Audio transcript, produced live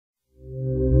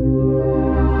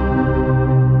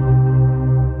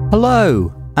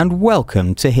Hello and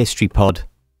welcome to History Pod.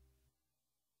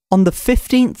 On the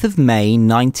 15th of May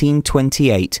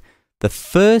 1928, the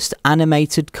first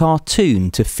animated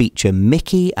cartoon to feature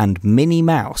Mickey and Minnie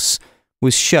Mouse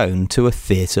was shown to a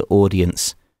theatre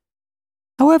audience.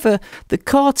 However, the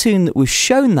cartoon that was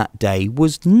shown that day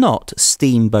was not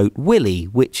Steamboat Willie,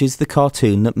 which is the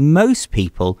cartoon that most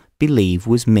people believe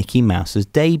was Mickey Mouse's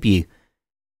debut.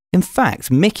 In fact,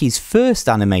 Mickey's first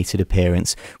animated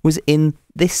appearance was in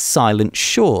this silent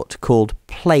short called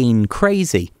Plain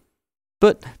Crazy.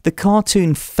 But the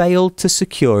cartoon failed to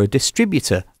secure a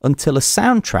distributor until a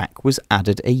soundtrack was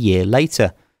added a year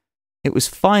later. It was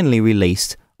finally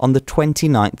released on the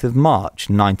 29th of March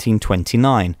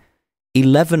 1929,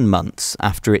 11 months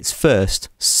after its first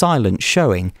silent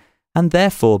showing, and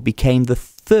therefore became the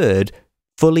third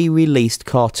fully released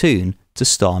cartoon to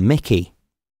star Mickey.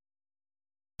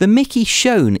 The Mickey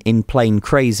shown in Plain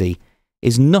Crazy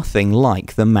is nothing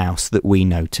like the mouse that we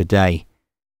know today.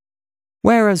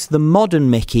 Whereas the modern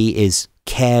Mickey is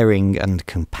caring and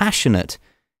compassionate,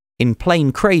 in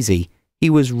Plain Crazy he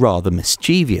was rather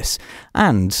mischievous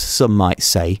and, some might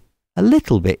say, a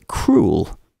little bit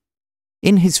cruel.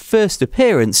 In his first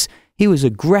appearance, he was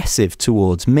aggressive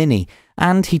towards Minnie,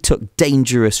 and he took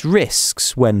dangerous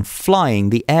risks when flying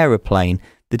the aeroplane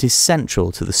that is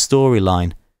central to the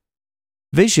storyline.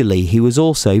 Visually, he was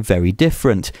also very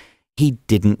different. He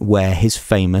didn't wear his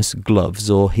famous gloves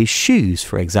or his shoes,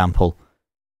 for example.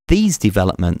 These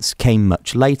developments came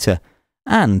much later,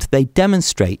 and they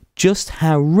demonstrate just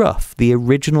how rough the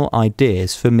original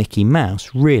ideas for Mickey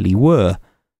Mouse really were.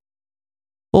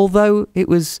 Although it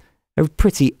was a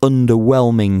pretty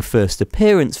underwhelming first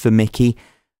appearance for Mickey,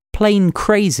 Plain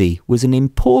Crazy was an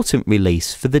important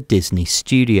release for the Disney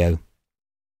studio.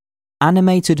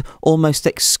 Animated almost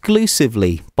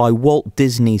exclusively by Walt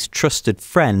Disney's trusted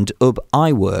friend Ub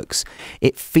Iwerks,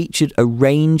 it featured a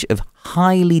range of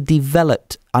highly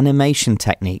developed animation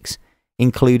techniques,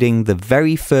 including the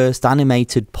very first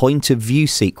animated point-of-view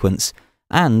sequence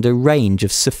and a range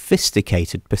of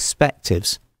sophisticated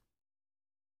perspectives.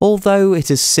 Although it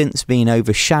has since been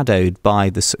overshadowed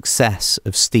by the success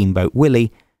of Steamboat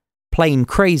Willie, Plain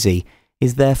Crazy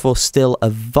is therefore still a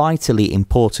vitally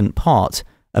important part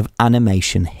of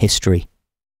animation history.